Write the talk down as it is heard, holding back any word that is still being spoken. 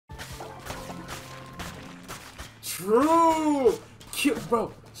true.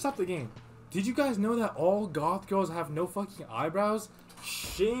 Bro, stop the game. Did you guys know that all goth girls have no fucking eyebrows?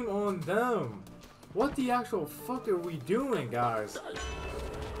 Shame on them. What the actual fuck are we doing, guys?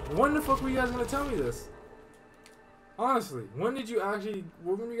 When the fuck were you guys gonna tell me this? Honestly, when were you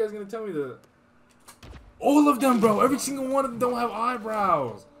guys gonna tell me that? All of them, bro. Every single one of them don't have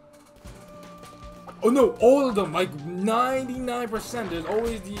eyebrows. Oh no, all of them. Like 99%. There's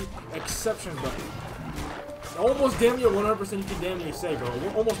always the exception, but almost damn near 100% you can damn near say, bro.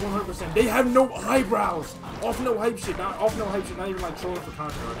 Almost 100%. They have no eyebrows. Off no hype shit. Not even like trolling for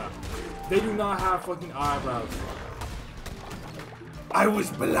content right now. They do not have fucking eyebrows. I was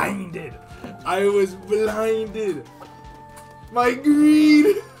blinded. I was blinded. My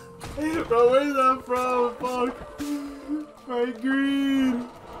greed. Bro, where's that from? Fuck. My greed.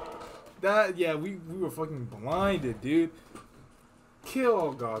 That, yeah, we were fucking blinded, dude. Kill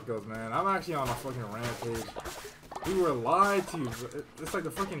all god girls, man. I'm actually on a fucking rampage. We were lied to. It's like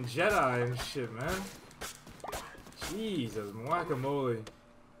the fucking Jedi and shit, man. Jesus, guacamole.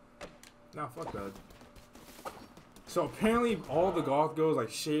 Nah, fuck that. So apparently all the goth girls like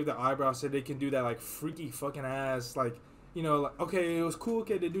shave their eyebrows, said they can do that like freaky fucking ass, like, you know, like, okay, it was cool,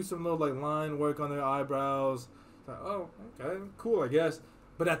 okay, they do some little like line work on their eyebrows. Like, oh, okay, cool, I guess.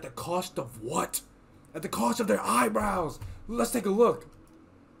 But at the cost of what? At the cost of their eyebrows. Let's take a look.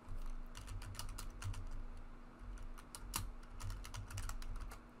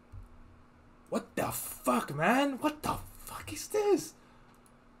 What the fuck, man? What the fuck is this?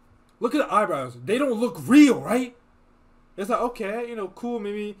 Look at the eyebrows. They don't look real, right? It's like, okay, you know, cool.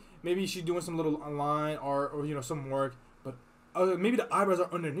 Maybe she's doing some little line or you know, some work. But maybe the eyebrows are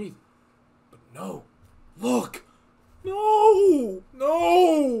underneath. But no. Look. No.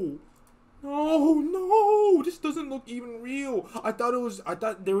 No. No, no. This doesn't look even real. I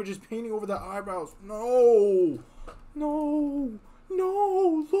thought they were just painting over their eyebrows. No. No.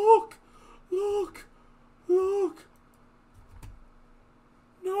 No. Look. Look. Look.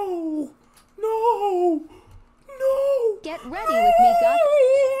 No. No. No. Get ready with me, Goth.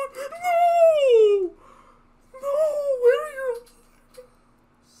 No. No. Where are you?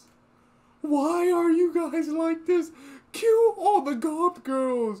 Why are you guys like this? Kill all the goth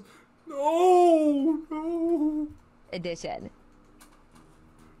girls. No. No. Edition.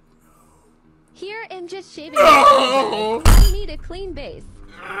 Here I'm just shaving. No. I need a clean base.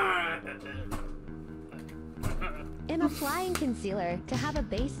 I'm applying concealer to have a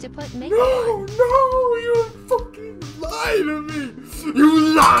base to put makeup on. No, you fucking lie to me. You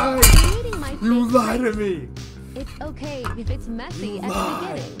lied. You lied to me. It's okay if it's messy at the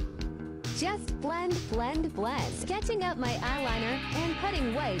beginning. Just blend, blend, blend. Sketching out my eyeliner and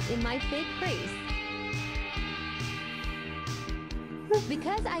putting white in my fake crease.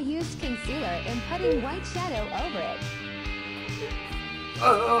 Because I used concealer and putting white shadow over it.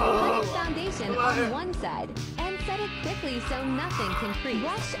 Putting foundation on one side and set it quickly so nothing can crease.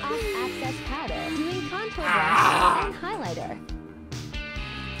 Brush off excess powder, doing contour brush and highlighter.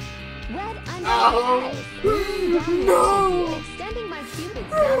 Red under the eyes, moving down the cheek, extending my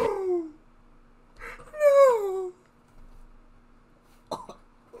cupid's down. No.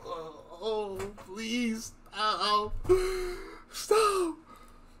 Oh, please stop. Stop.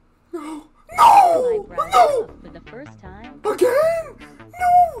 No. No. No. For the first time. Again?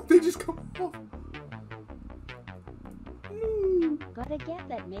 No. They just come off. No. Gotta get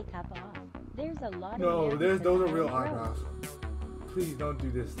that makeup off. There's a lot No, of those are real eyebrows. Please don't do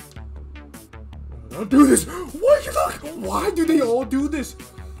this. No, don't do this. Why do they all do this?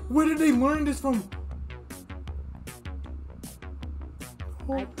 Where did they learn this from?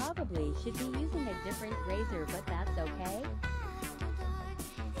 I probably should be using a different razor, but that's okay.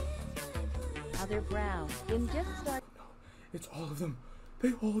 Other brow. I'm just start. No, it's all of them.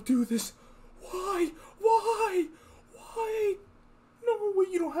 They all do this. Why? Why? Why? No, wait,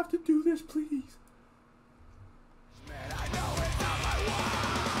 you don't have to do this, please. Man, I know it's not my wife.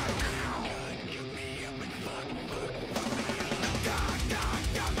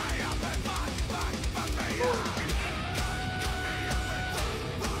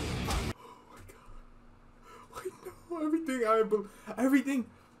 Everything.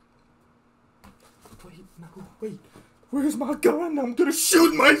 Wait, no, wait. Where's my gun? I'm gonna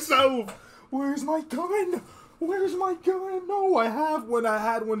shoot myself. Where's my gun? Where's my gun? No, I have one. I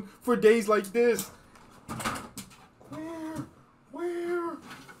had one for days like this. Where? Where?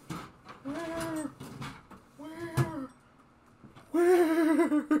 Where?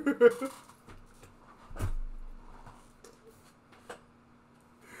 Where?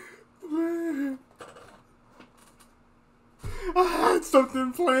 Where? I had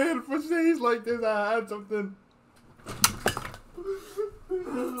something planned for days like this. I had something.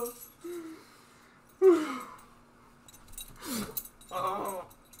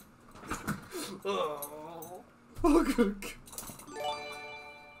 Oh, good.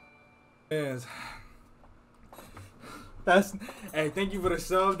 Yes. That's. Hey, thank you for the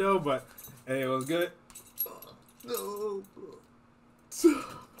sub though, but hey, it was good. No.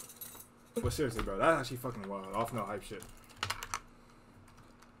 But seriously, bro, that's actually fucking wild. Off no hype shit.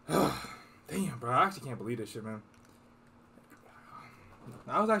 Damn, bro, I actually can't believe this shit, man.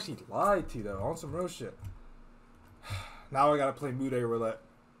 I was actually lied to though, on some real shit. Now I gotta play Mood A Roulette.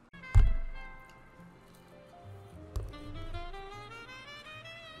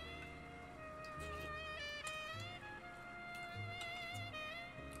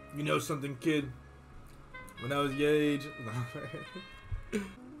 You know something, kid? When I was your age, you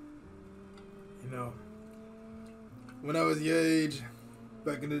know, when I was your age,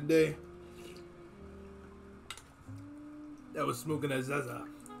 back in the day, I was smoking a Zaza.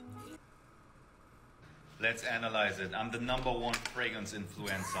 Let's analyze it. I'm the #1 fragrance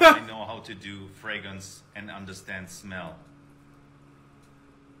influencer. I know how to do fragrance and understand smell.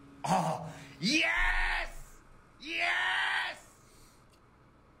 Oh, yes! Yes!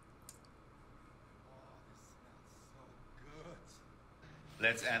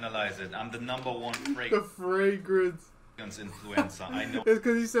 Let's analyze it. I'm the #1 The fragrance influencer. I know it's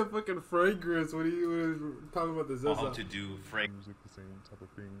because he said fucking fragrance when he was talking about the Zaza. how to do fragrance. Music, the same type of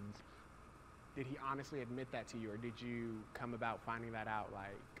things. Did he honestly admit that to you, or did you come about finding that out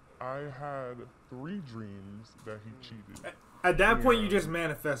like? I had 3 dreams that he cheated. At that point, you just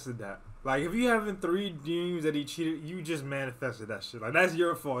manifested that. Like, if you having 3 dreams that he cheated, you just manifested that shit. Like, that's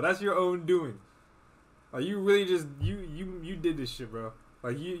your fault. That's your own doing. Like, you really just you did this shit, bro.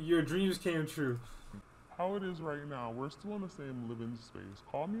 Like, your dreams came true. How it is right now, we're still in the same living space.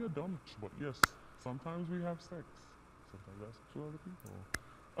 Call me a dumb but yes, sometimes we have sex. Sometimes I have sex with other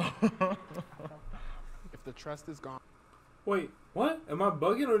people. If the trust is gone. Wait, what? Am I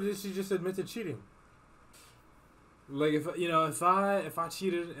bugging, or did she just admit to cheating? Like, if I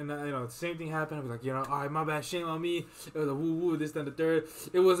cheated and the same thing happened, I'd be like, all right, my bad, shame on me. It was a woo woo, this, then the third.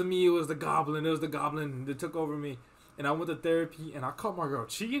 It wasn't me, it was the goblin. It was the goblin that took over me, and I went to therapy and I caught my girl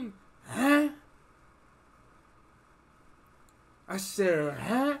cheating. Huh? I said,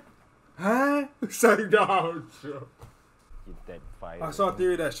 huh? It's like, no, sure. That fight. I saw a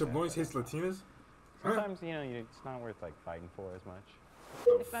theory that Shabloins hates Latinas. Sometimes, it's not worth like fighting for as much.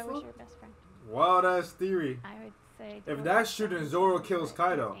 If I was your best friend, Wild ass theory. I would say. If that's true, then Zoro kills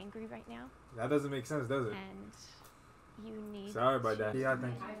Kaido. Angry right now, That doesn't make sense, does it? and you need. Sorry about that. Yeah, I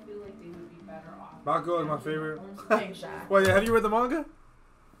think. I feel like they would be better off. Mako is my favorite. Exactly. Wait, have you read the manga?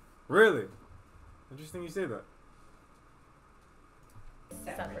 Really? Interesting you say that.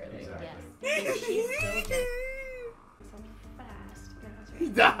 Separately. Yes. She's still just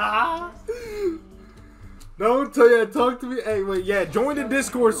Don't tell you, talk to me. Hey, wait, yeah, join the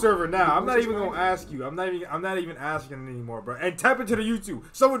Discord server now. I'm not even gonna ask you. I'm not even asking anymore, bro. And tap into the YouTube.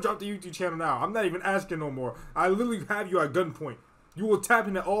 Someone drop the YouTube channel now. I'm not even asking no more. I literally have you at gunpoint. You will tap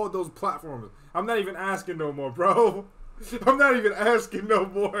into all those platforms. I'm not even asking no more, bro. I'm not even asking no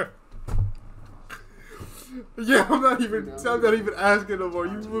more. Yeah, I'm not even asking no more.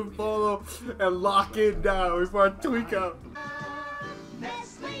 You will follow and lock it down before I tweak out.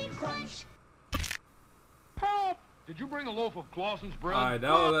 Did you bring a loaf of Clausen's bread? Alright, that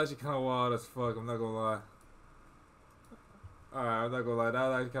was actually kind of wild as fuck. I'm not gonna lie. Alright, I'm not gonna lie. That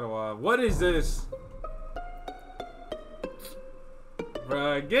was actually kind of wild. What is this?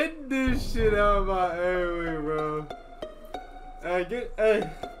 Bruh, get this shit out of my airway, bro. Hey,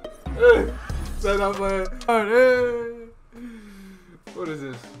 Set up, man. Alright, hey. What is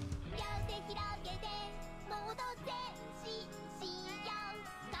this?